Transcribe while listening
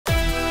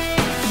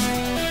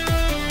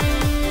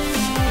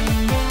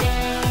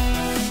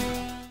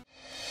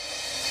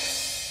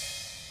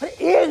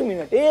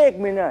1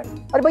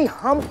 minute. अरे भाई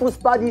हम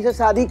पुष्पा जी से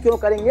शादी क्यों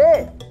करेंगे?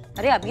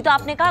 अरे अभी तो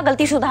आपने कहा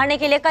गलती सुधारने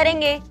के लिए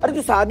करेंगे। अरे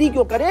तो शादी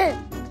क्यों करें?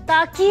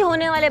 ताकि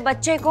होने वाले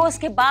बच्चे को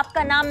उसके बाप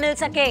का नाम मिल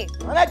सके।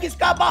 अरे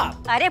किसका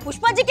बाप? अरे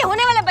पुष्पा जी के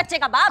होने वाले बच्चे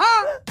का बाप।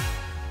 हाँ।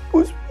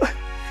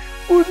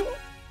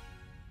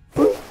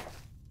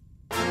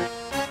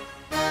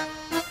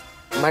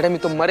 मैडम ये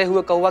तो मरे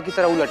हुए कौवा की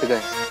तरह उलट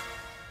गए।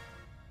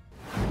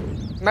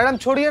 मैडम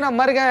छोड़िए ना,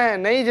 मर गए हैं,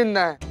 नहीं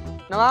जिंदा है।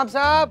 नवाब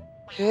साहब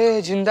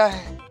हे जिंदा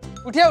है।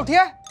 उठिए उठिए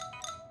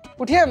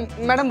उठिए,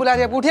 मैडम बुला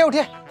रही है। उठिए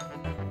उठिए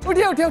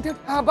उठिए उठिए उठिए।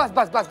 हाँ बस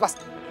बस बस बस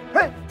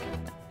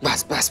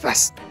बस बस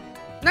बस।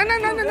 ना ना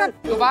ना ना,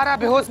 दोबारा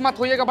बेहोश मत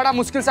होइएगा, बड़ा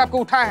मुश्किल से आपको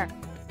उठाए हैं।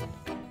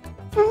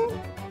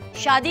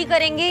 शादी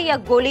करेंगे या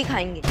गोली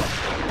खाएंगे?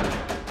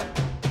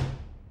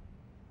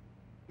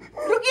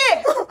 रुकिए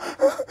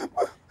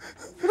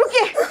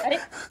रुकिए। अरे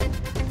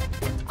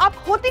आप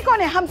होती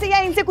कौन है हमसे या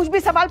इनसे कुछ भी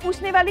सवाल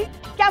पूछने वाली?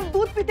 क्या हम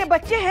दूध पीते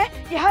बच्चे हैं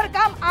कि हर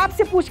काम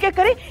आपसे पूछ के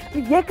करे,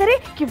 ये करे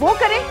कि वो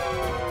करे?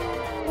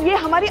 ये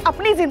हमारी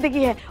अपनी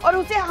जिंदगी है और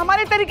उसे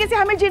हमारे तरीके से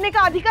हमें जीने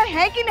का अधिकार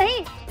है कि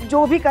नहीं?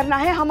 जो भी करना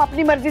है हम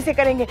अपनी मर्जी से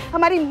करेंगे,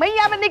 हमारी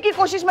मैया बनने की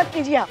कोशिश मत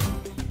कीजिए आप।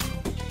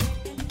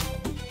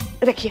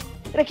 रखिए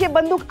रखिए,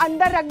 बंदूक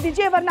अंदर रख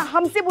दीजिए वरना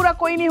हमसे बुरा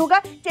कोई नहीं होगा,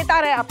 चेता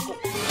रहे आपको।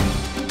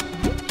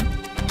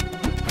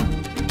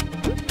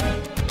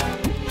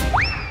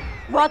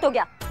 बहुत हो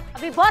गया,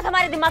 अभी बहुत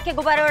हमारे दिमाग के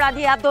गुब्बारे उड़ा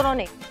दिए आप दोनों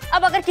ने।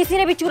 अब अगर किसी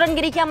ने भी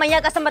चूरनगिरी किया, मैया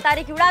कसम बता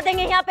रही कि उड़ा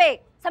देंगे यहाँ पे,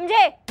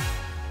 समझे?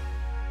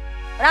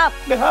 और आप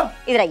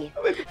इधर आइए,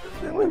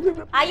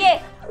 आइए।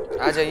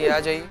 आ जाइए आ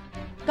जाइए।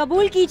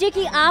 कबूल कीजिए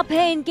कि आप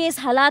हैं इनके इस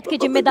हालात के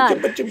जिम्मेदार।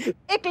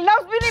 एक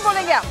लफ्ज भी नहीं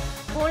बोलेंगे आप।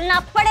 बोलना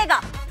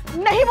पड़ेगा।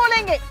 नहीं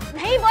बोलेंगे।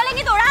 नहीं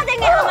बोलेंगे तो उड़ा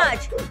देंगे हम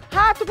आज।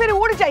 हाँ तो फिर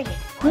उड़ जाइए।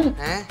 उड़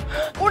जाइए,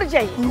 उड़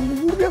जाइए,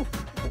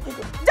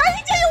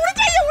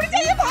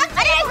 भाग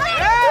जाइए।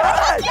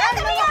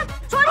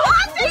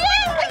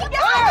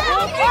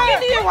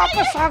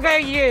 वापस आ गए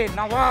ये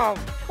नवाब।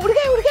 उड़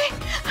गए उड़ गए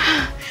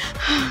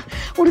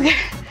उड़ गए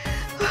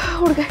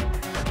उड़ गए।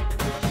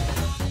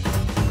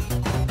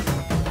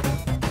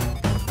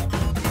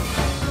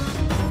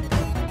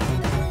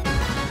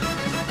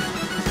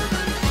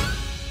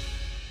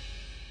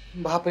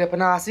 बाप रे,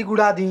 अपना आशिक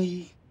उड़ा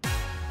दी।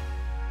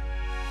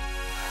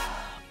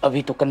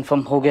 अभी तो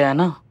कंफर्म हो गया है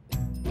ना,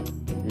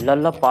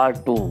 लल्ला पार्ट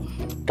 2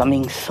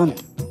 कमिंग सुन।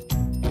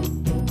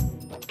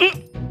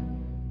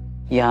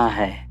 यहाँ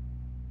है,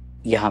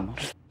 यहाँ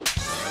मर।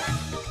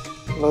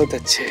 बहुत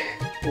अच्छे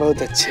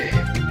बहुत अच्छे।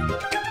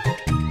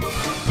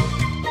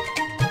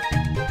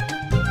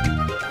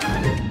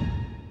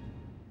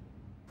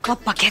 कब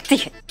कहती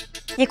है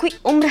ये कोई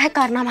उम्र है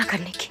कारनामा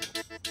करने की?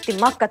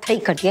 दिमाग कथई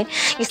कर दिए।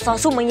 इस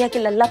सासू मैया के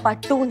लल्ला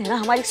पार्ट 2 ने ना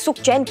हमारी सुख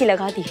चैन की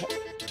लगा दी है।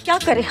 क्या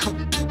करें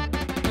हम?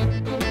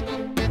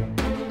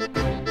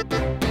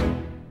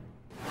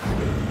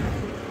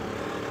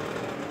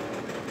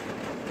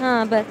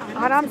 हाँ बस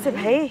आराम से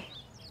भाई।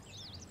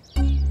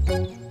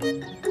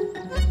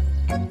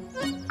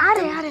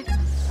 अरे अरे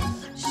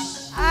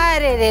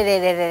अरे रे रे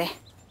रे रे,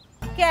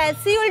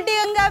 कैसी उल्टी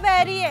गंगा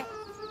बह रही है।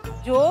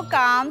 जो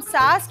काम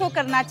सास को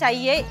करना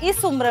चाहिए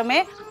इस उम्र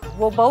में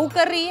वो बहू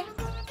कर रही है,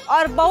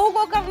 और बहू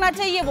को करना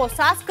चाहिए वो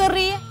सास कर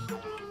रही है।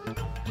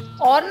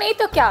 और नहीं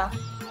तो क्या,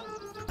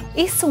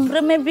 इस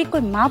उम्र में भी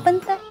कोई माँ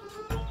बनता है?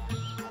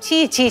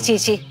 छी छी छी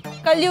छी,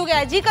 कलयुग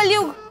है जी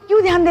कलयुग।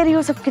 क्यों ध्यान दे रही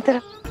हो सबकी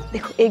तरफ?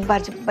 देखो एक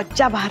बार जब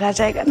बच्चा बाहर आ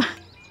जाएगा ना,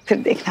 फिर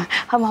देखना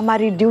हम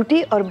हमारी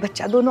ड्यूटी और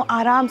बच्चा दोनों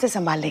आराम से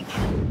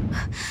संभालेंगे।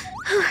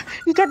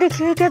 ये क्या देख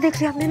लिया, क्या देख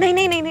लिया आपने? नहीं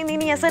नहीं नहीं नहीं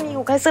नहीं, ऐसा नहीं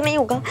होगा, ऐसा नहीं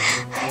होगा।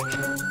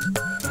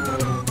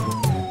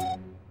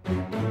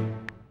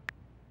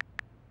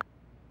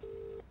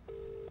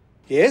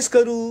 यस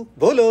करूं,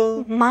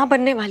 बोलो। माँ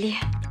बनने वाली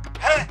है।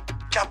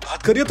 क्या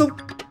बात कर रही हो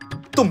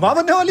तुम माँ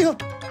बनने वाली हो?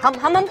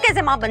 हम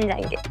कैसे माँ बन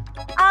जाएंगे?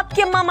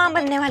 आपकी अम्मा माँ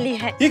बनने वाली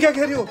है। ये क्या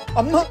कह रही हो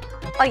अम्मा?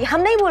 और ये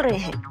हम नहीं बोल रहे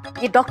हैं,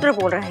 ये डॉक्टर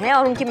बोल रहे हैं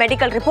और उनकी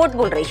मेडिकल रिपोर्ट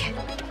बोल रही है।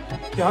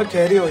 क्या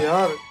कह रही हो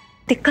यार?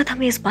 दिक्कत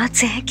हमें इस बात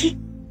से है कि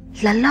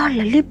लल्ला और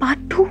लल्ली पार्ट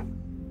 2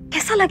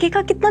 कैसा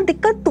लगेगा? कितना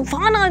दिक्कत,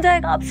 तूफान आ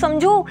जाएगा, आप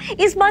समझो।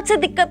 इस बात से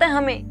दिक्कत है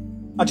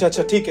हमें।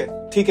 अच्छा ठीक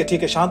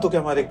है, शांत होकर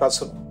हमारी एक बात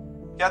सुनो।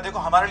 यार देखो,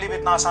 हमारे लिए भी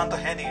इतना आसान तो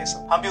है नहीं ये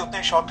सब। हम भी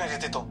उतने शौक नहीं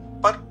रहते तो,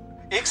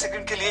 पर एक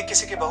सेकंड के लिए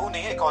किसी की बहू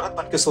नहीं है, एक औरत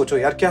बन के सोचो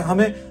यार, क्या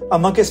हमें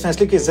अम्मा के इस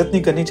फैसले की इज्जत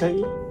नहीं करनी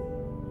चाहिए?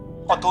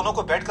 और दोनों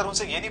को बैठकर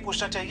उनसे ये नहीं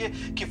पूछना चाहिए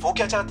कि वो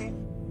क्या चाहती है?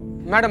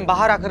 मैडम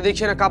बाहर आकर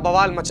देखिए ना, क्या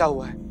बवाल मचा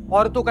हुआ है।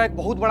 औरतों का एक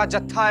बहुत बड़ा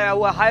जत्था आया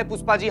हुआ है। हाय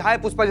पुष्पा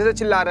जी से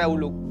चिल्ला रहा है वो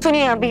लोग।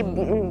 सुनिए, अभी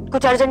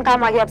कुछ अर्जेंट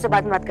काम आ गया, आपसे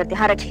बात करते हैं।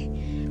 हाँ रखिए,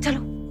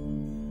 चलो।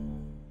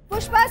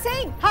 पुष्पा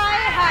सिंह हाय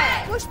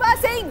हाय, पुष्पा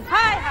सिंह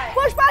हाय हाय,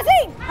 पुष्पा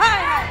सिंह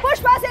हाय हाय,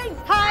 पुष्पा सिंह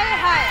हाय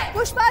हाय,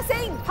 पुष्पा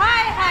सिंह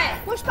हाय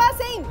हाय, पुष्पा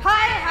सिंह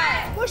हाय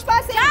हाय, पुष्पा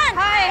सिंह हाय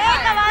हाय।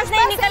 एक आवाज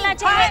नहीं निकलना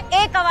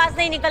चाहिए, एक आवाज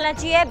नहीं निकलना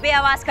चाहिए,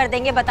 बेआवाज कर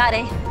देंगे, बता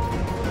रहे हैं।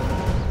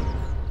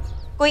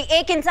 कोई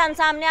एक इंसान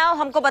सामने आओ,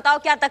 हमको बताओ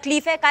क्या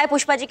तकलीफ है, काहे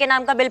पुष्पा जी के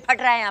नाम का बिल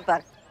फट रहा है यहाँ पर?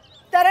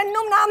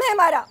 तरन्नुम नाम है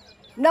हमारा,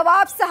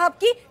 नवाब साहब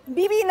की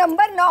बीवी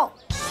नंबर 9।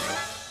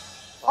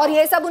 और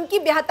ये सब उनकी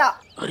ब्याहता।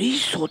 अरे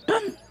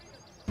सोतन।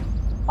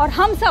 और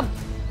हम सब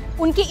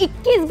उनकी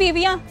 21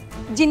 बीवियां,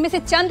 जिनमें से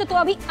चंद तो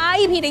अभी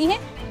आई भी नहीं है।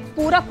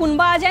 पूरा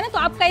कुनबा आ जाए ना तो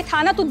आपका ये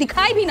थाना तो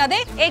दिखाई भी ना दे।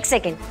 एक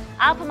सेकंड,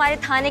 आप हमारे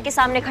थाने के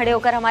सामने खड़े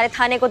होकर हमारे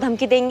थाने को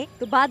धमकी देंगी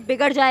तो बात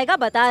बिगड़ जाएगा,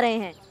 बता रहे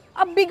हैं।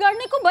 अब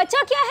बिगड़ने को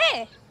बचा क्या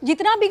है?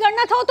 जितना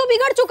बिगड़ना था वो तो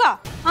बिगड़ चुका।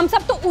 हम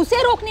सब तो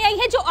उसे रोकने आई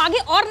है जो आगे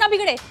और ना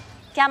बिगड़े।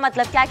 क्या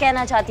मतलब, क्या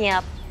कहना चाहती हैं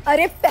आप?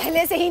 अरे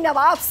पहले से ही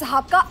नवाब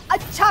साहब का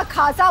अच्छा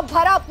खासा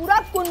भरा पूरा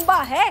कुनबा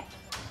है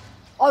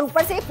और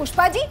ऊपर से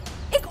पुष्पा जी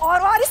एक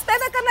और वारिस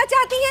पैदा करना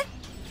चाहती हैं।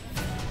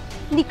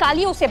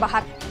 निकालिए उसे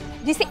बाहर,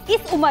 जिसे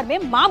इस उम्र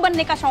में माँ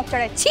बनने का शौक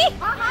चढ़े। छी!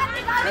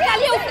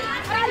 निकालिए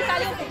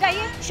उसे,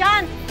 जाइए।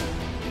 शांत।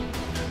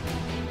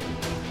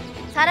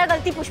 सारा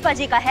गलती पुष्पा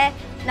जी का है,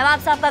 नवाब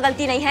साहब का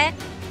गलती नहीं है।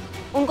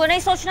 उनको नहीं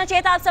सोचना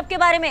चाहिए था आप सबके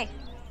बारे में।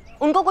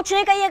 उनको कुछ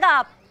नहीं कहिएगा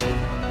आप।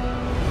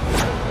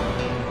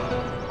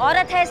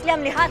 औरत है इसलिए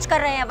हम लिहाज कर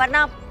रहे हैं, वरना।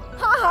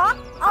 हाँ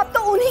हाँ, आप तो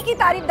उन्हीं की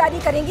तारीफदारी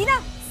करेंगी ना।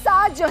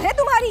 सास जो है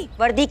तुम्हारी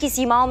वर्दी की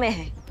सीमाओं में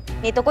है,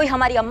 नहीं तो कोई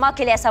हमारी अम्मा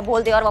के लिए ऐसा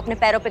बोल दे और वो अपने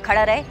पैरों पे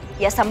खड़ा रहे,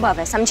 यह असंभव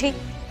है, समझी?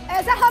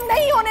 ऐसा हम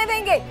नहीं होने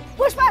देंगे।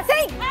 पुष्पा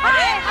सिंह,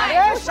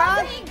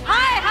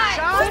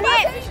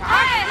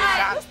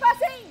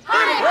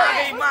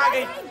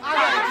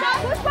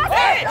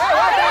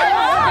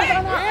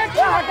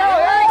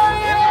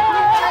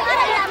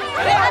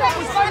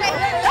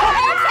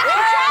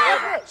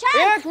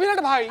 एक मिनट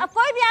भाई। अब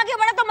कोई भी आगे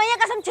बढ़ा तो मैया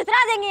कसम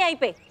चितरा देंगे यहीं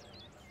पे।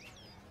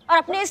 और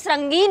अपने इस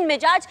रंगीन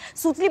मिजाज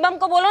सूतली बम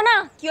को बोलो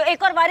ना कि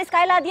एक और वारिस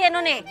काहे ला दिया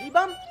इन्होंने।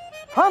 बम?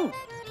 हम?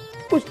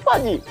 पुष्पा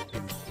जी?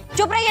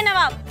 चुप रहिए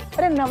नवाब।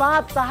 अरे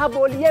नवाब साहब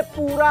बोलिए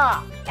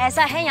पूरा।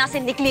 ऐसा है, यहाँ से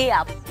निकलिए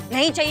आप।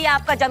 नहीं चाहिए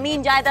आपका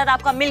जमीन जायदाद,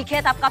 आपका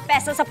मिल्कियत, आपका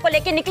पैसा, सबको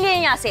लेके निकलिए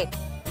यहाँ से।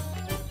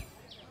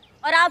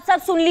 और आप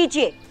सब सुन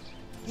लीजिए,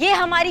 ये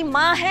हमारी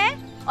माँ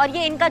है और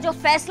ये इनका जो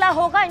फैसला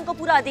होगा, इनको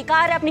पूरा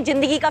अधिकार है अपनी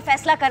जिंदगी का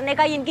फैसला करने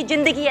का। ये इनकी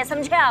जिंदगी है,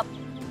 समझे आप?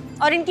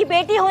 और इनकी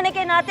बेटी होने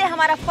के नाते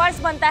हमारा फर्ज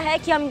बनता है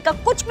कि हम इनका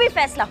कुछ भी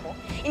फैसला हो,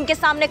 इनके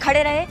सामने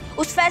खड़े रहे,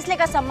 उस फैसले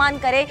का सम्मान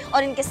करें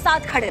और इनके साथ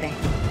खड़े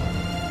रहें।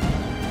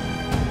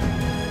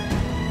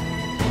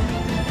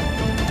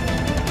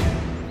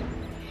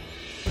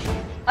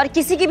 और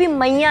किसी की भी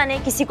मैया ने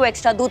किसी को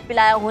एक्स्ट्रा दूध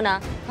पिलाया हो ना,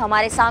 तो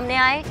हमारे सामने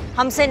आए,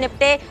 हमसे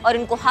निपटे और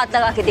इनको हाथ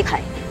लगा के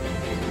दिखाए।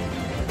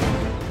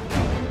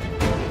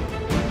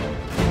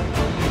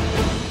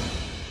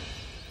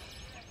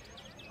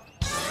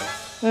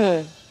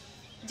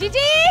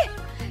 जीजी,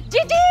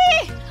 जीजी,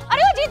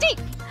 अरे ओ जीजी,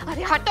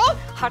 अरे हटो,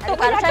 हटो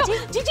पारोसा जी।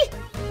 जीजी,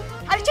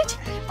 अरे जीजी,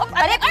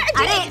 अरे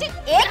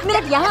एक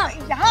मिनट, यहाँ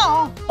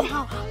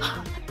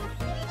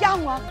क्या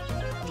हुआ?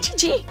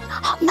 जी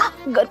हम ना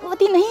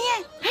गर्भवती नहीं है।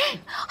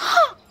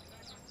 हाँ,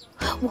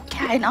 वो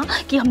क्या है ना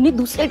कि हमने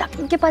दूसरे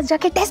डॉक्टर के पास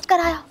जाके टेस्ट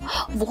कराया,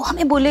 वो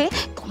हमें बोले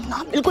तुम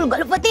ना बिल्कुल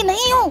गर्भवती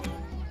नहीं हो,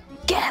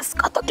 गैस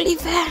का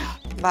तकलीफ है।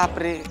 बाप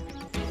रे,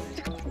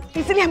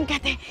 इसलिए हम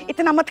कहते हैं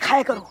इतना मत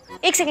खाया करो।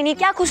 एक सेकंड, ये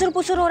क्या खुसुर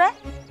पुसुर हो रहा है?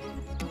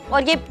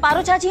 और ये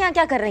पारो चाची यहाँ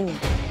क्या कर रही हैं?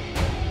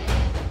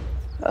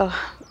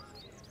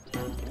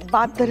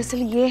 बात दरअसल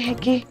ये है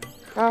कि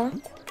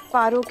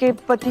पारो के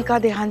पति का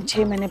देहांत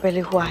 6 महीने पहले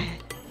हुआ है।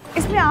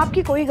 इसमें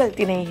आपकी कोई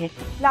गलती नहीं है।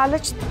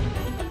 लालच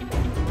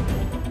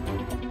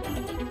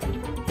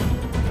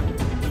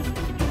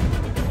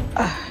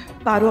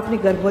पारो अपनी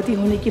गर्भवती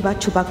होने की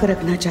बात छुपा कर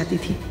रखना चाहती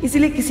थी,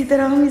 इसीलिए किसी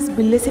तरह हम इस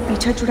बिल्ले से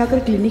पीछा छुड़ाकर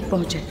क्लिनिक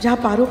पहुंचे, जहां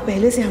पारो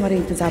पहले से हमारे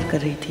इंतजार कर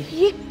रही थी।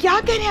 ये क्या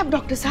कह रहे हैं आप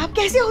डॉक्टर साहब?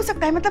 कैसे हो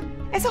सकता है?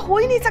 मतलब ऐसा हो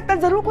ही नहीं सकता,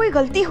 जरूर कोई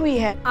गलती हुई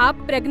है। आप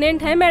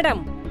प्रेग्नेंट हैं मैडम,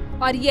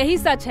 और यही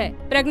सच है।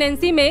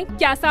 प्रेगनेंसी में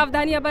क्या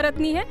सावधानियां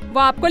बरतनी है वो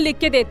आपको लिख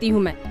के देती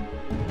हूँ मैं।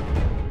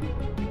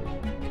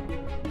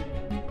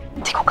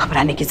 देखो,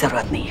 घबराने की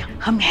जरूरत नहीं है,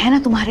 हम हैं ना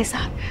तुम्हारे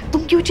साथ।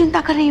 तुम क्यों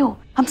चिंता कर रही हो?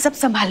 हम सब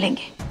संभाल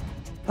लेंगे।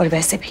 और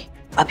वैसे भी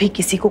अभी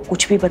किसी को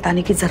कुछ भी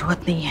बताने की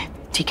जरूरत नहीं है,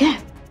 ठीक है?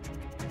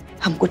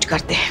 हम कुछ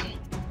करते हैं,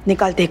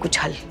 निकालते हैं कुछ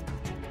हल।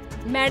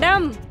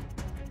 मैडम,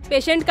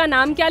 पेशेंट का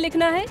नाम क्या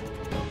लिखना है?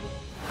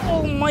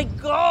 Oh my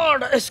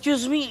God!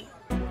 Excuse me.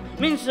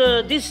 Means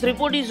this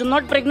report is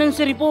not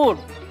pregnancy report.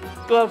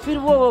 तो फिर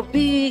वो P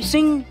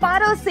सिंह,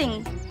 पारो सिंह।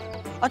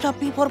 अच्छा,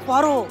 P for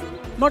Paro,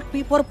 not P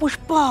for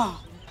Pushpa.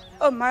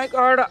 Oh my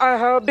God, I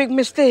have a big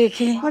mistake.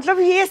 मतलब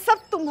ये सब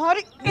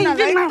तुम्हारी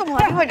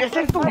वजह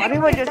से तुम्हारी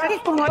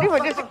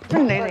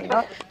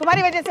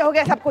वजह से हो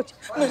गया सब कुछ।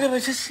 मेरे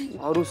वजह से।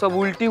 और वो सब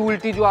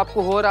उल्टी जो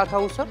आपको हो रहा था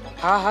वो सब?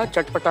 हाँ,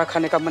 चटपटा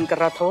खाने का मन कर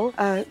रहा था वो।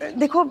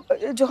 देखो,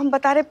 जो हम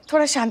बता रहे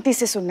थोड़ा शांति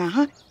से सुनना।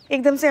 हाँ,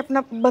 एकदम से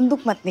अपना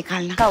बंदूक मत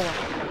निकालना। क्या हुआ?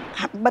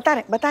 हाँ,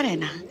 बता रहे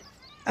ना।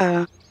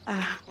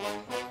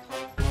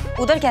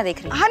 उधर क्या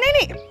देख रही? हाँ,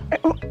 नहीं,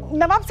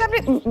 नवाब साहब ने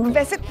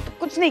वैसे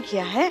कुछ नहीं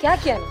किया है। क्या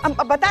किया? अब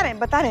बता रहे।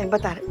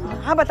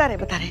 हाँ, बता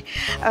रहे।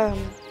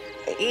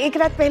 एक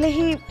रात पहले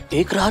ही।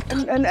 एक रात?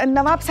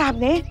 नवाब साहब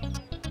ने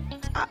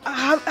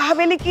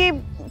हवेली की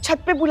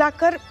छत पे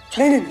बुलाकर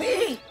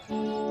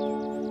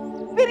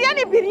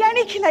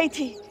बिरयानी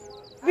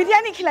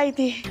खिलाई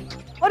थी।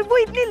 और वो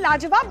इतनी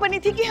लाजवाब बनी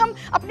थी कि हम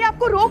अपने आप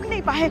को रोक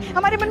नहीं पाए।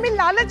 हमारे मन में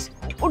लालच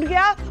उठ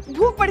गया,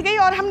 भूख बढ़ गई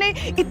और हमने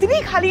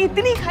इतनी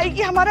खाई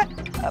कि हमारा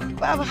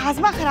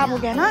हाजमा खराब हो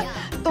गया ना,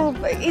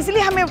 तो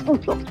इसलिए हमें वो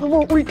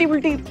उल्टी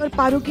और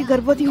पारो की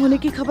गर्भवती होने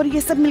की खबर,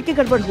 ये सब मिलके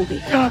गड़बड़ हो गई।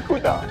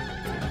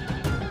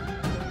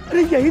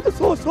 अरे यही तो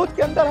सोच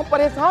के अंदर हम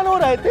परेशान हो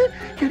रहे थे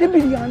कि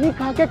बिरयानी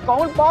खा के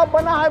कौन बाप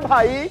बना है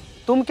भाई।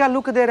 तुम क्या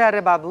लुक दे रहा है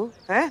रे बाबू,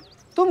 हैं?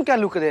 तुम क्या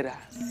लुक दे रहा है?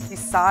 ये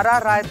सारा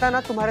रायता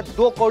ना तुम्हारे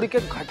 2 कौड़ी के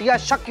घटिया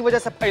शक की वजह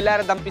से फैला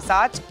है, दम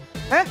पिशाच,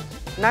 हैं?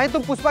 नहीं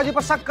तुम पुष्पा जी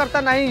पर शक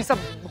करता, नहीं ये सब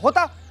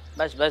होता।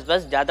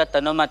 बस ज्यादा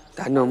तनो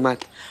मत।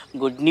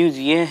 गुड न्यूज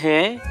ये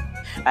है,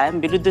 आई एम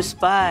विरुद्ध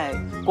स्पाई,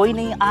 कोई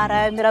नहीं आ रहा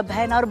है मेरा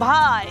बहन और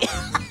भाई।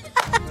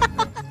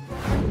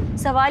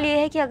 सवाल ये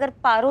है कि अगर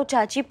पारो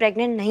चाची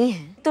प्रेग्नेंट नहीं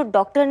है तो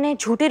डॉक्टर ने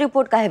झूठी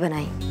रिपोर्ट काहे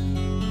बनाई?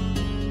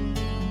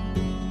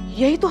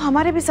 यही तो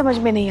हमारे भी समझ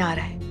में नहीं आ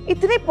रहा है।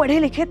 इतने पढ़े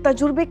लिखे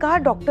तजुर्बेकार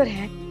डॉक्टर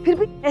हैं, फिर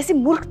भी ऐसी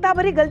मूर्खता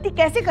भरी गलती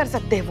कैसे कर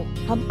सकते हैं वो?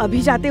 हम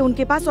अभी जाते हैं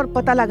उनके पास और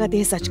पता लगाते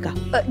हैं सच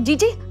का।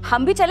 जी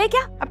हम भी चले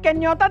क्या? अब क्या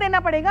न्योता देना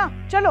पड़ेगा?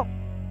 चलो।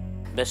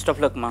 बेस्ट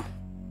ऑफ लक माँ।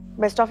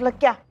 बेस्ट ऑफ लक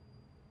क्या?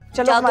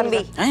 चलो तुम भी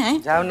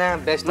जाओ ना,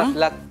 बेस्ट ऑफ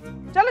लक।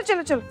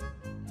 चलो।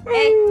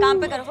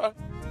 काम पे करो।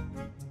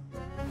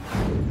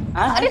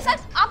 अरे सर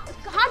आप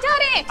कहाँ जा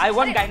रहे हैं? I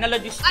want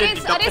gynecologist. अरे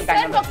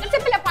सर डॉक्टर से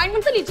पहले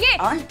अपॉइंटमेंट तो लीजिए।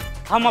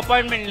 हम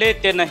अपॉइंटमेंट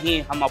लेते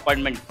नहीं, हम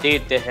अपॉइंटमेंट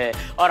देते हैं,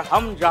 और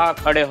हम जहाँ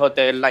खड़े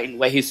होते हैं लाइन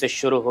वहीं से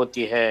शुरू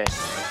होती है।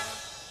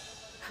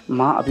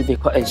 माँ अभी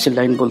देखो ऐसी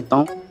लाइन बोलता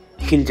हूँ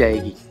हिल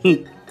जाएगी।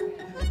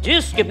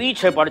 जिसके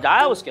पीछे पड़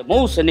जाए उसके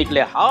मुंह से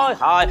निकले हाय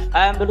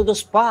आई एम विरुद्ध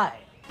स्पाई।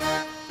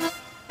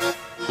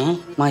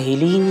 माँ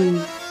हिली।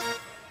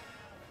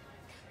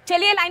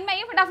 चलिए लाइन में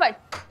आइए फटाफट।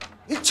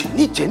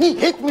 जेनी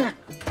 1 मिनट,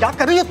 क्या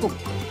कर रही हो तुम?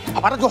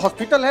 हमारा जो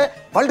हॉस्पिटल है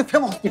वर्ल्ड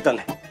फेमस हॉस्पिटल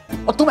है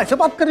और तुम ऐसे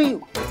बात कर रही हो।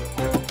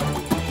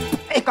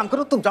 एक काम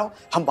करो, तुम जाओ,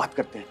 हम बात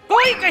करते हैं।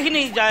 कोई कहीं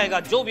नहीं जाएगा,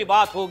 जो भी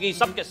बात होगी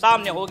सबके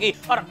सामने होगी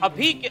और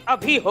अभी के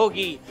अभी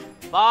होगी।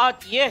 बात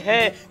ये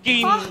है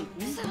कि क्या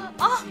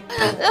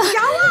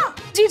हुआ?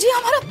 जी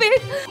हमारा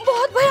पेट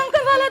बहुत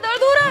भयंकर वाला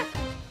दर्द हो रहा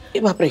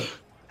है। बाप रे।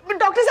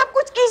 डॉक्टर साहब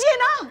कुछ कीजिए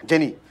ना।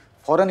 जेनी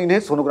फौरन इन्हें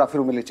सोनोग्राफी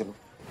रूम में ले चलो।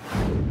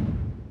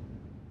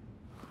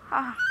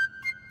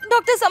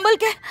 डॉक्टर संभल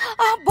के,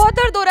 बहुत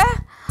दर्द हो रहा है।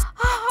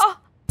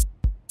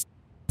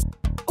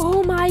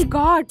 Oh my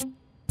God.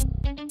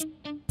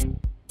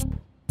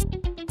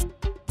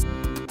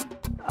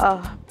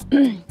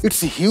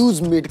 It's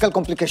huge medical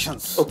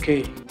complications. Okay.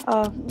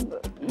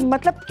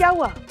 मतलब क्या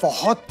हुआ?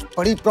 बहुत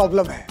बड़ी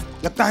प्रॉब्लम है,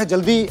 लगता है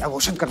जल्दी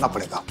एबॉर्शन करना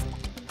पड़ेगा।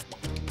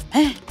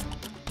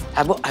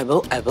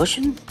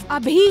 एबॉर्शन?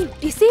 अभी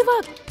इसी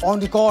वक्त?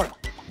 ऑन रिकॉर्ड,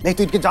 नहीं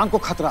तो इनकी जान को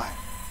खतरा है।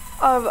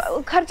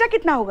 खर्चा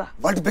कितना होगा?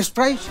 World best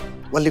price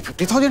only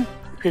 50,000।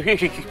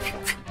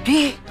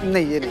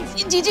 नहीं ये नहीं।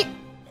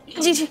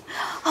 जी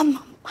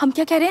हम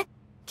क्या कह रहे हैं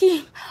कि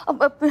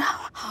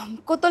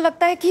हमको तो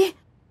लगता है कि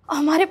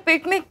हमारे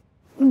पेट में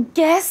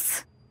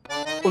गैस।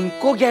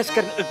 उनको गैस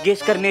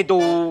करने दो।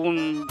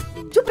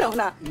 चुप रहो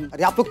ना।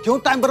 अरे आप लोग क्यों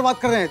टाइम बर्बाद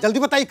कर रहे हैं? जल्दी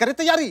बताइए, करें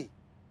तैयारी।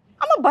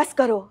 अम्मा बस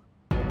करो।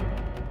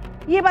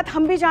 ये बात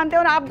हम भी जानते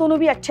हैं और आप दोनों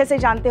भी अच्छे से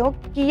जानते हो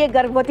कि ये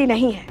गर्भवती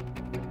नहीं है,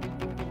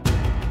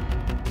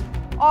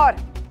 और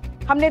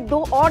हमने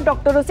 2 और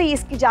डॉक्टरों से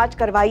इसकी जांच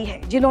करवाई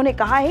है जिन्होंने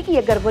कहा है कि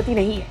ये गर्भवती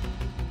नहीं है।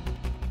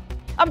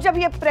 अब जब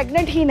ये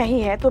प्रेग्नेंट ही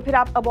नहीं है तो फिर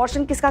आप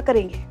अबॉर्शन किसका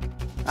करेंगे?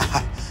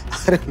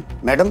 अरे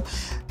मैडम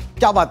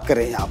क्या बात कर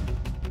रहे हैं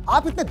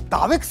आप इतने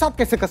दावे के साथ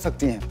कैसे कर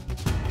सकती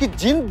हैं कि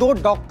जिन 2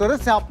 डॉक्टरों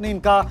से आपने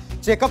इनका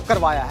चेकअप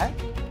करवाया है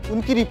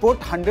उनकी रिपोर्ट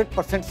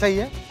 100% सही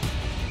है।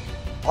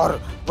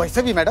 और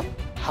वैसे भी मैडम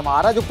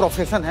हमारा जो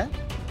प्रोफेशन है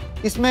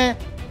इसमें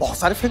बहुत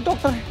सारे फेक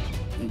डॉक्टर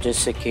हैं,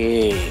 जैसे कि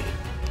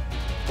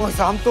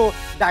वैसे हम तो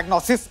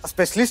डायग्नोसिस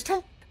स्पेशलिस्ट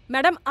हैं।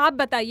 मैडम आप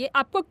बताइए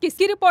आपको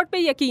किसकी रिपोर्ट पे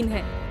यकीन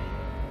है?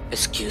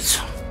 एक्सक्यूज।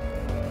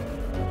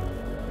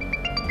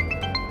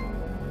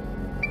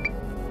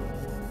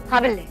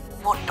 हाँ बिल्ले।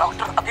 वो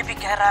डॉक्टर अभी भी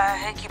कह रहा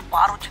है कि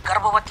पारो जी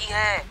गर्भवती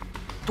है,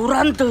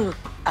 तुरंत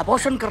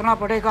अबॉर्शन करना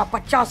पड़ेगा।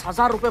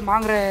 50,000 रुपए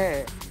मांग रहे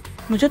हैं।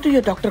 मुझे तो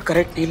ये डॉक्टर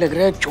करेक्ट नहीं लग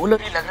रहे हैं,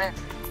 झोलर ही लग रहे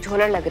हैं।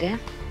 झोलर लग रहे हैं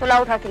तो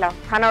लाओ, उठा के लाओ,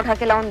 खाना उठा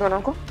के लाओ उन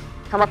दोनों को,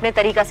 हम अपने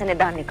तरीका से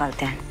निदान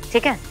निकालते हैं,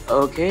 ठीक है?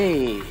 Okay,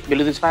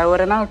 will this fire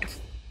over and out.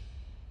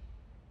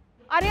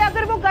 अरे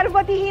अगर वो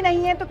गर्भवती ही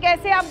नहीं है तो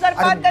कैसे आप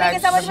गर्भपात करेंगे?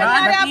 समझ में नहीं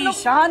आ रहा है आप लोग।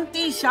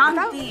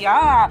 शांति।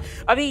 हाँ,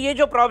 अभी ये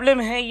जो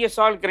प्रॉब्लम है ये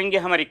सॉल्व करेंगे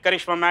हमारी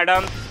करिश्मा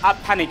मैडम।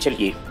 आप थाने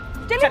चलिए।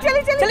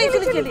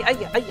 चलिए।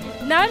 आइए।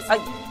 नर्स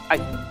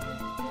आइए।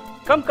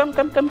 कम।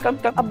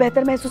 अब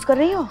बेहतर महसूस कर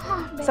रही हो?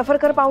 सफर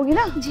कर पाओगी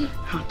ना? जी।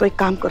 हाँ तो एक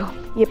काम करो,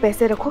 ये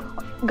पैसे रखो,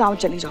 गांव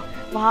चली जाओ।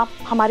 वहाँ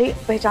हमारे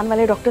पहचान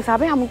वाले डॉक्टर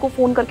साहब हैं, हम उनको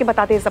फोन करके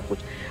बताते हैं सब कुछ,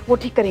 वो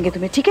ठीक करेंगे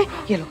तुम्हें, ठीक है?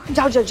 ये लो,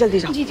 जाओ जल्दी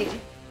जाओ। जी।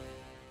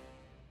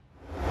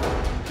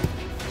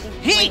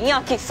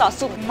 यहाँ की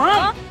सासू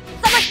माँ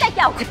समझता है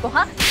क्या हो खुद को?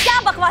 हाँ क्या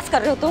बकवास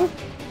कर रहे हो तुम?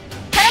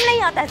 शर्म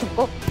नहीं आता है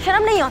तुमको?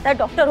 शर्म नहीं आता है?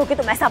 डॉक्टर होके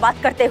तुम ऐसा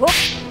बात करते हो?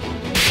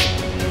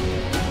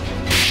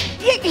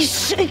 ये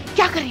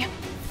क्या कर रही है?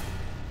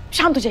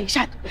 शांत हो जाइए,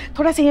 शांत,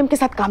 थोड़ा संयम के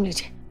साथ काम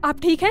लीजिए।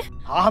 आप ठीक हैं?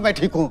 हाँ मैं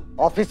ठीक हूँ।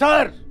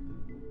 ऑफिसर,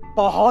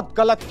 बहुत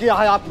गलत किया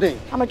है आपने।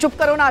 हमें चुप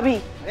करो ना अभी।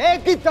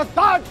 एक ही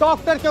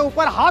डॉक्टर के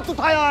ऊपर हाथ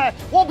उठाया है,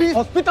 वो भी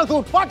हॉस्पिटल से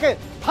उठवा के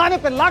थाने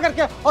पे ला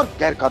करके, और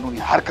गैर कानूनी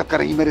हरकत कर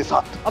रही मेरे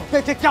साथ। अब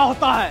देखिए क्या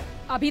होता है।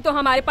 अभी तो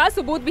हमारे पास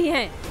सबूत भी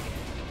हैं।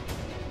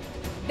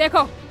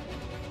 देखो।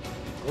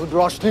 गुड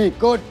रोशनी,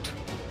 गुड।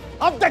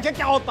 अब देखिए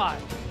क्या होता है।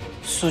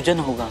 सूजन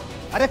होगा।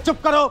 अरे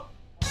चुप करो।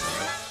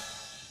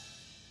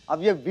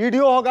 अब ये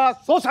वीडियो होगा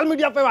सोशल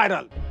मीडिया पे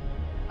वायरल।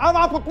 अब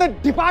आप अपने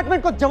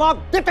डिपार्टमेंट को जवाब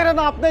देते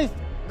रहना अपने इस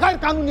गैर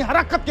कानूनी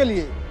हरकत के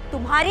लिए।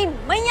 तुम्हारी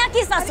मैया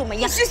की सासू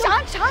मैया।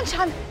 शांत शांत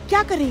शांत,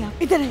 क्या कर रही हैं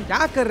आप? इधर है।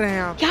 क्या कर रहे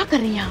हैं आप? क्या कर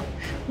रही हैं आप?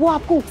 वो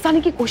आपको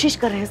उकसाने की कोशिश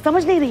कर रहे हैं,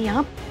 समझ नहीं रही हैं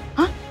आप?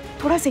 हाँ,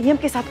 थोड़ा संयम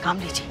के साथ काम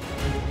लीजिए।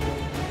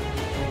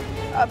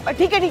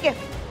 ठीक है ठीक है,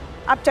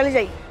 आप चले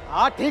जाइए।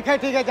 हाँ ठीक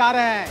है, जा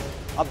रहे हैं।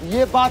 अब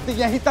ये बात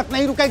यहीं तक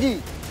नहीं रुकेगी,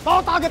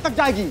 बहुत आगे तक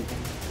जाएगी।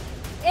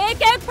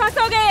 एक एक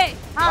फंसोगे।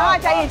 हाँ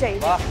जाइए जाइए।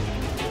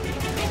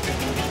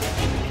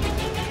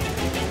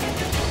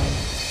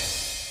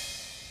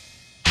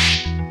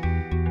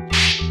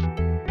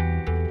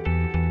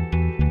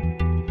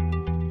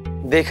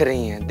 देख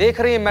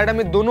रही हैं मैडम,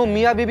 ये दोनों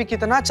मियाँ बीवी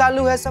कितना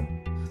चालू है सब।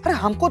 अरे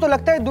हमको तो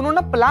लगता है दोनों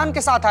ना प्लान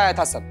के साथ आया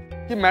था सब,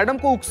 कि मैडम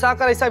को उकसा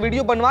कर ऐसा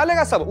वीडियो बनवा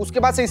लेगा सब, उसके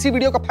बाद से इसी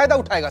वीडियो का फायदा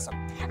उठाएगा सब।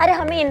 अरे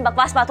हमें इन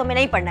बकवास बातों में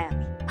नहीं पड़ना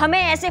है। हमें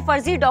ऐसे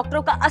फर्जी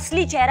डॉक्टरों का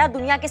असली चेहरा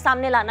दुनिया के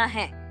सामने लाना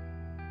है।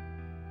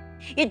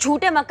 ये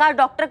झूठे मकार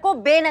डॉक्टर को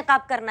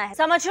बेनकाब करना है।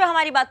 समझ रहे हो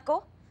हमारी बात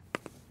को?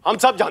 हम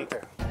सब जानते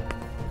हैं।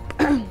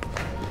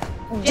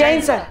 जय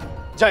हिंद सर।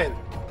 जय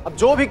हिंद। अब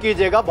जो भी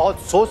कीजिएगा बहुत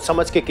सोच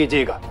समझ के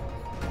कीजिएगा।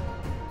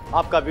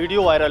 आपका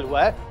वीडियो वायरल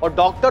हुआ है और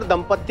डॉक्टर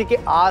दंपत्ति के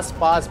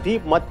आसपास भी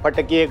मत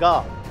भटकिएगा।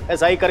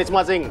 एसआई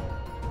करिश्मा सिंह,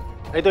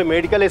 नहीं तो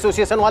मेडिकल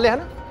एसोसिएशन वाले हैं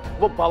ना,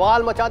 वो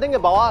बवाल मचा देंगे,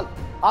 बवाल।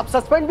 आप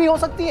सस्पेंड भी हो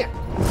सकती हैं,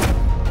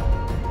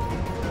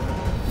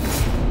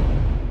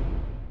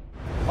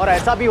 और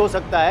ऐसा भी हो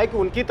सकता है कि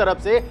उनकी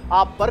तरफ से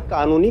आप पर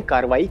कानूनी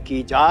कार्रवाई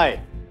की जाए।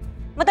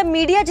 मतलब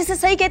मीडिया जिसे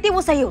सही कहती है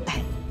वो सही होता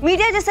है,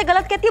 मीडिया जिसे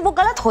गलत कहती है वो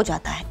गलत हो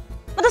जाता है।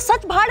 मतलब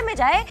सच भाड़ में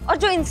जाए और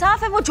जो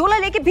इंसाफ है वो झोला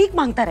लेके भीख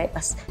मांगता रहे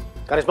बस।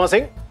 करिश्मा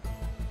सिंह,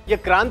 ये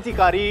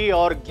क्रांतिकारी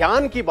और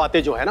ज्ञान की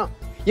बातें जो है ना,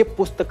 ये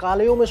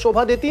पुस्तकालयों में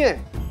शोभा देती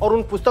हैं, और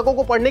उन पुस्तकों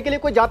को पढ़ने के लिए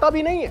कोई जाता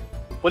भी नहीं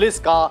है। पुलिस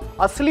का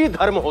असली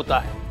धर्म होता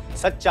है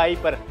सच्चाई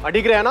पर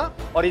अडिग रहना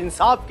और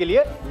इंसाफ के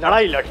लिए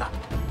लड़ाई लड़ना।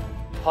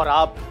 और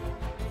आप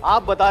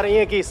बता रही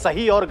हैं कि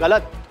सही और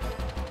गलत,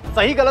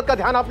 सही गलत का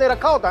ध्यान आपने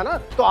रखा होता है ना,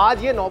 तो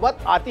आज ये नौबत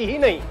आती ही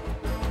नहीं।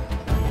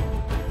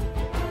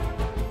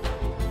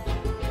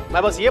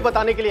 मैं बस ये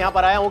बताने के लिए यहां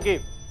पर आया हूं कि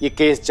ये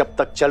केस जब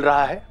तक चल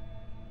रहा है,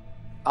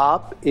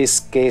 आप इस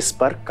केस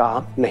पर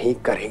काम नहीं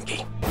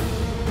करेंगी।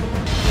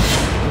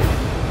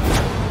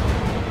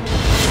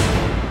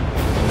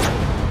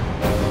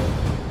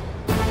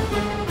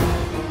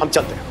 हम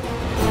चलते हैं।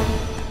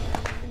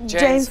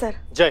 जय हिंद सर।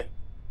 जय।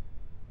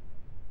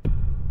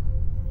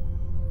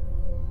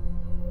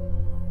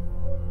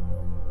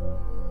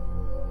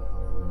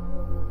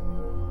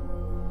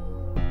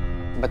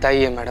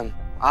 बताइए मैडम,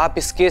 आप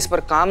इस केस पर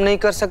काम नहीं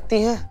कर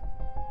सकती हैं?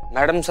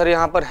 मैडम सर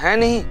यहाँ पर है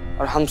नहीं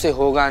और हमसे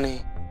होगा नहीं,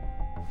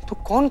 तो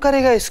कौन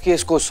करेगा इस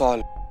केस को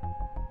सॉल्व?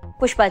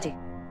 पुष्पा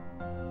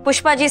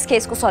जी इस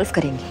केस को सॉल्व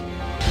करेंगी।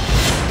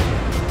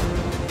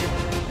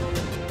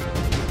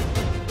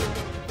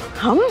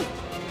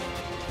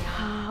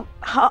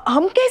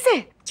 हम कैसे?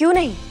 क्यों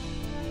नहीं,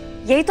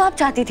 यही तो आप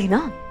चाहती थी ना,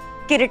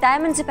 कि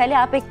रिटायरमेंट से पहले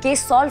आप एक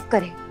केस सॉल्व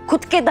करें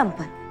खुद के दम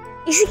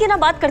पर। इसी की ना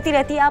बात करती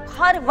रहती है आप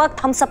हर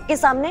वक्त हम सबके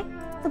सामने।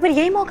 तो फिर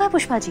यही मौका है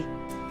पुष्पा जी,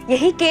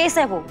 यही केस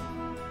है, वो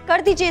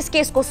कर दीजिए इस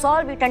केस को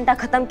सॉल्व, ये टंटा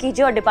खत्म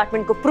कीजिए और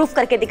डिपार्टमेंट को प्रूफ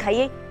करके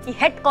दिखाइए कि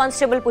हेड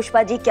कांस्टेबल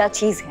पुष्पा जी क्या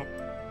चीज है।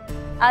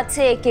 आज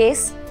से ये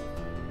केस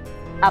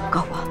आपका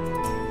हुआ।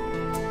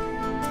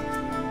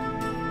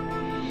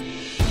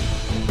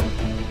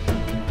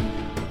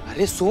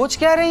 अरे सोच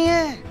क्या रही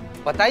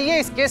हैं? बताइए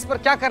इस केस पर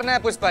क्या करना है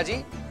पुष्पा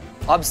जी?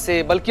 अब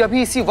से, बल्कि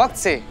अभी इसी वक्त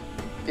से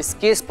इस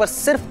केस पर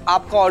सिर्फ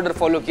आपका ऑर्डर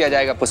फॉलो किया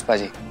जाएगा पुष्पा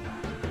जी।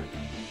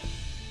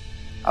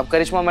 अब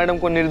करिश्मा मैडम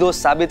को निर्दोष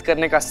साबित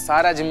करने का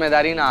सारा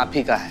जिम्मेदारी ना आप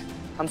ही का है।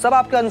 हम सब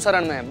आपके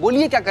अनुसरण में हैं।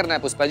 बोलिए क्या करना है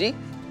पुष्पा जी?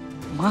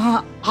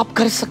 माँ आप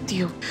कर सकती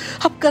हो,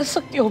 आप कर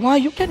सकती हो माँ,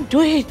 यू कैन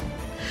डू इट।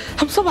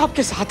 हम सब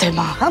आपके साथ हैं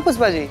माँ। हाँ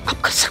पुष्पा जी,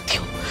 आप कर सकती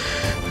हो।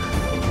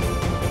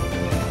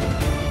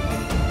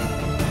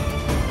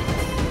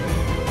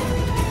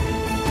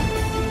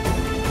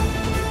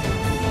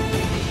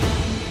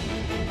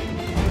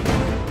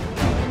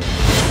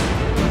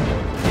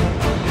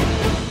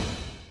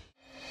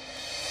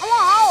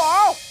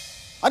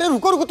 अरे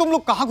रुको, तुम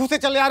लोग कहाँ घुसे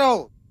चले आ रहे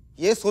हो?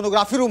 ये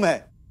सोनोग्राफी रूम है।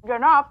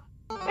 जनाब,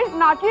 इस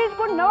नाचीज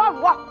को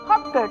नवाब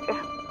साहब कहते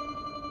हैं।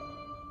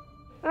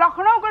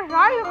 लखनऊ के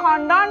शाही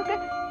खानदान के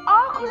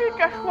आखिरी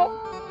चश्मों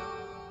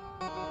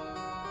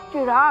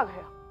चिराग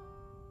है।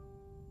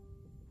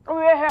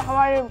 तो ये है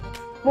हमारी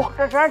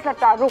मुख्तसर सा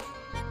तारुफ,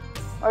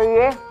 और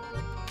ये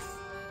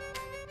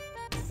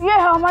है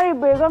हमारी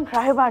बेगम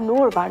साहिबा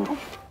नूर बानो।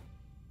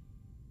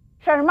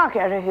 शर्मा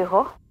कह रही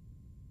हो?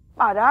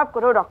 आदाब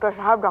करो डॉक्टर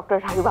साहब, डॉक्टर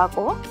साहिबा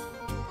को।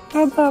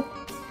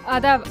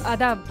 आदाब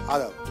आदाब।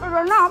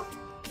 जनाब,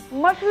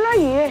 मसला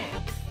ये है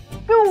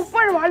कि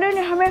ऊपर वाले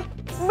ने हमें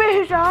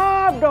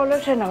बेहिसाब डॉलर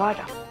से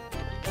नवाजा,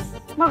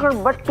 मगर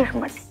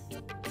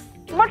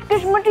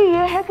बदकिस्मती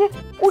ये है कि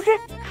उसे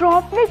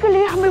सौंपने के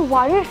लिए हमें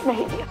वारिस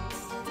नहीं दिया।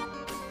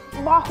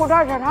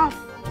 बाखुदा जनाब,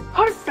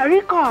 हर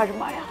तरीका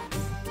आजमाया,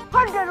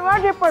 हर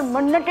दरवाजे पर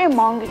मन्नतें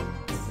मांगी,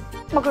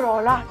 मगर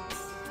औलाद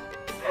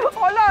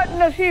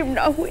नसीब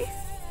ना हुई।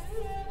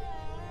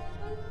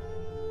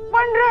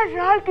 15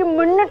 साल की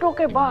मन्नतों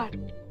के बाद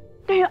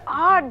कहीं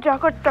आज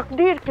जाकर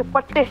तकदीर के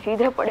पत्ते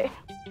सीधे पड़े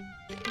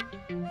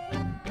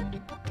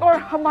और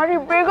हमारी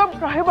बेगम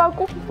साहिबा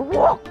को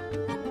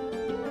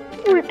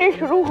उल्टी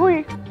शुरू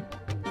हुई।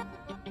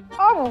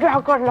 अब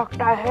जाकर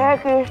लगता है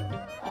कि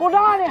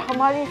खुदा ने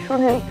हमारी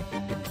सुन ली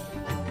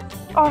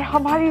और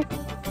हमारी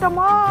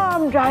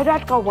तमाम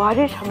जायदाद का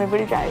वारिस हमें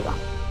मिल जाएगा।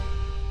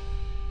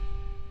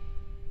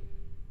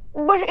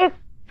 बस एक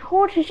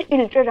छोटी सी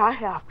इल्तिजा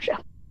है आपसे,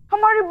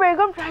 हमारी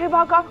बेगम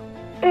साहिबा का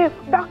एक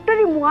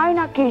डॉक्टरी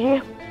मुआयना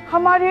कीजिए।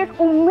 हमारी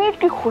एक उम्मीद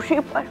की खुशी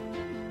पर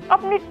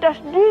अपनी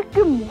तस्दीक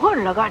की मुहर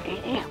लगा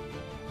दीजिए।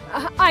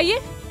 आइए,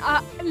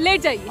 ले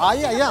जाइए।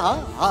 आइए,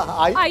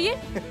 हाँ, आइए।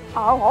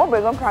 आओ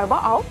बेगम साहिबा,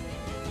 आओ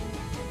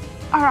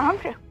आराम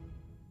से।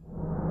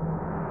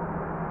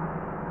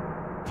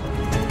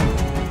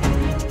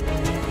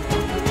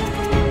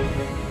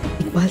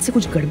 इकबाल से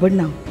कुछ गड़बड़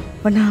ना हो,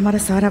 वरना हमारा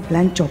सारा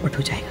प्लान चौपट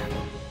हो जाएगा।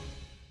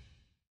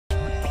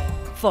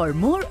 For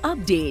more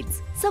updates,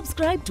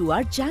 subscribe to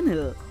our channel,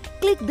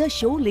 click the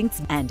show links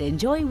and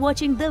enjoy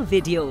watching the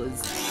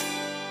videos.